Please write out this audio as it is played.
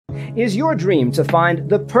Is your dream to find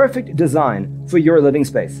the perfect design for your living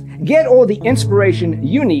space? Get all the inspiration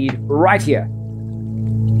you need right here.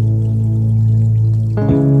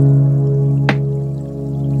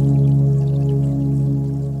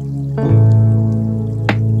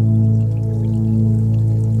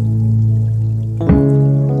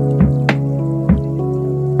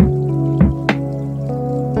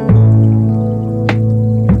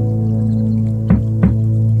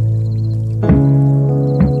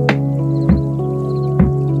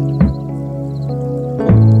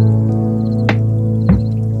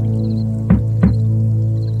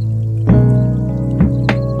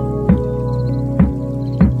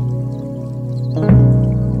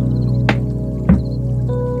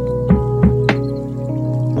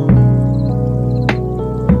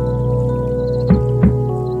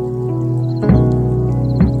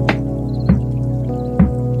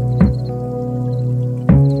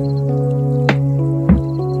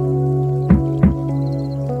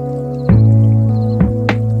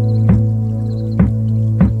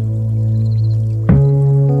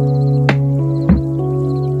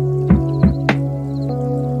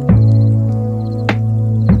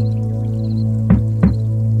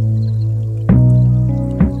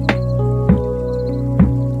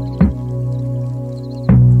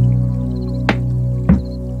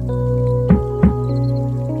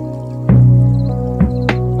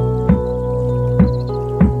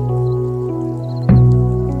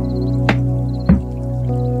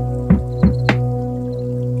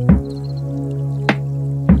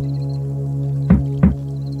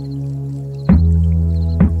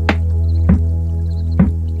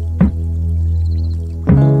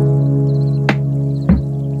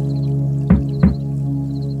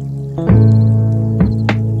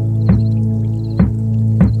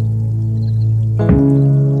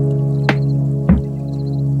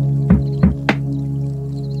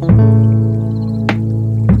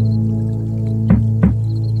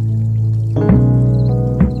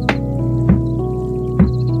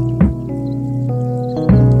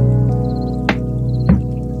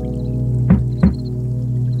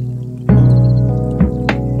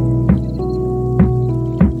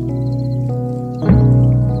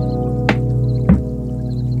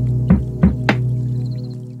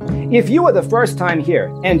 If you are the first time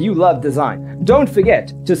here and you love design, don't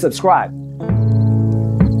forget to subscribe.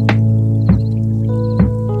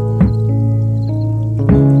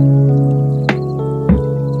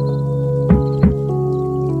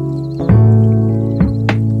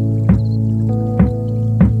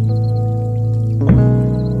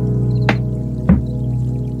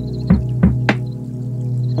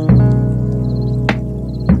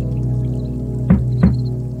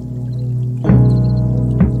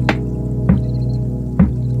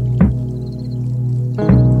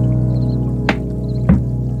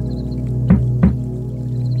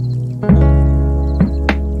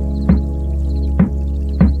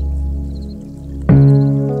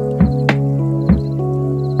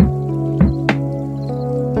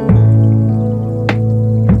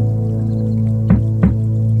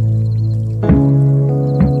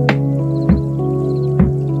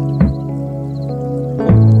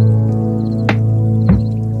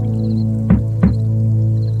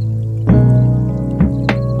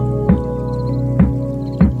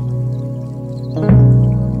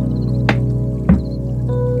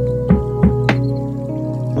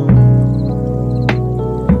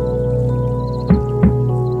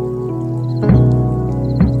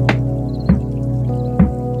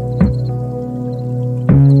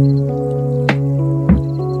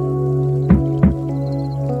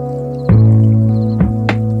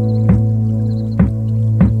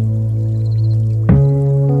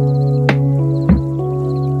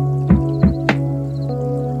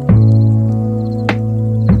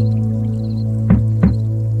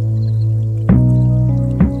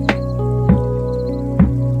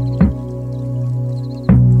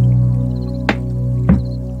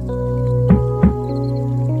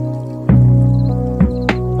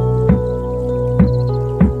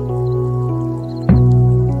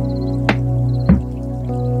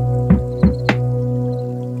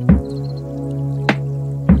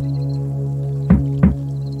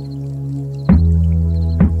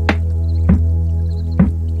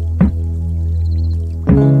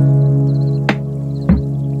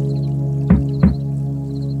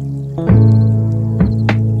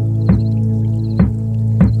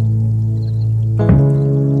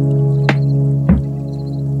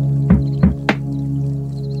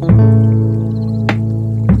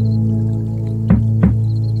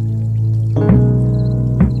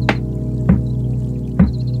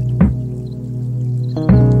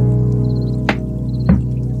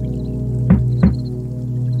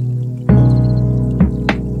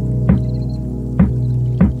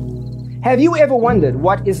 Have you ever wondered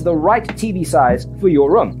what is the right TV size for your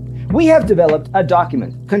room? We have developed a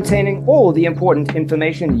document containing all the important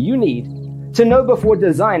information you need to know before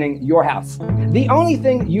designing your house. The only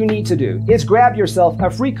thing you need to do is grab yourself a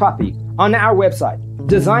free copy on our website,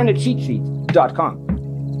 designercheatsheet.com.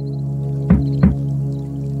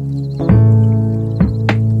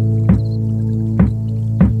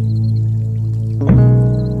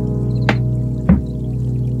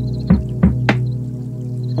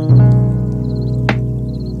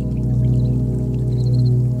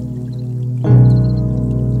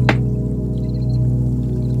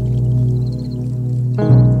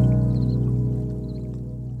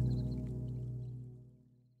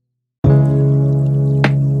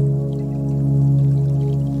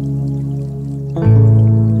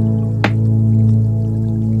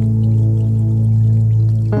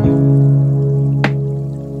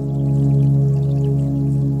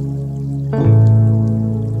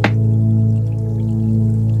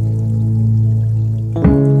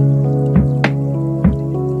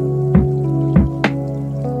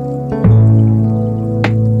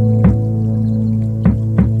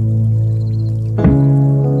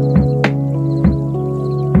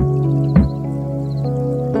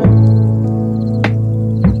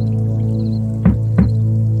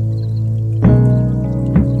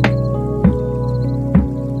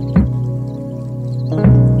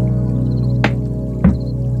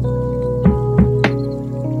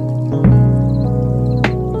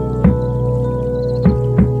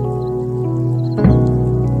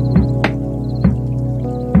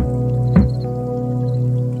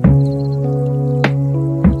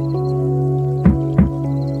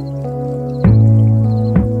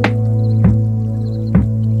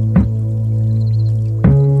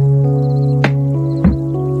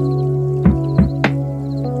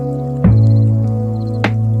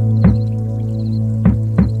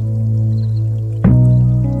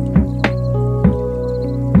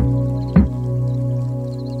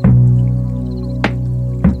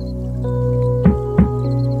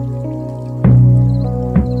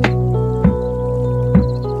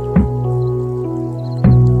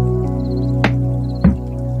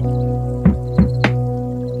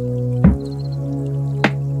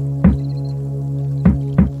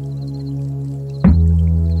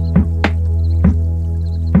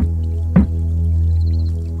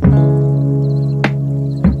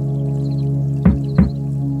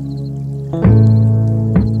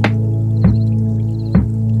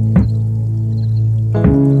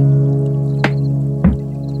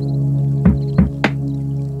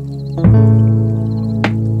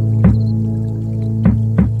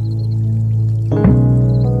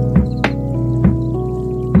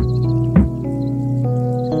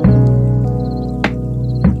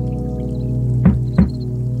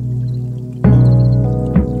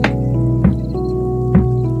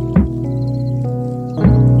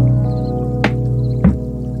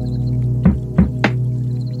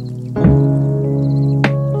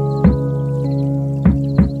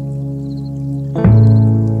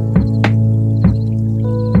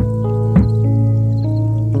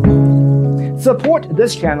 Support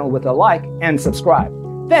this channel with a like and subscribe.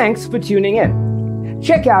 Thanks for tuning in.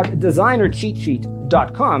 Check out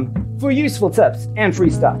designercheatsheet.com for useful tips and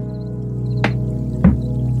free stuff.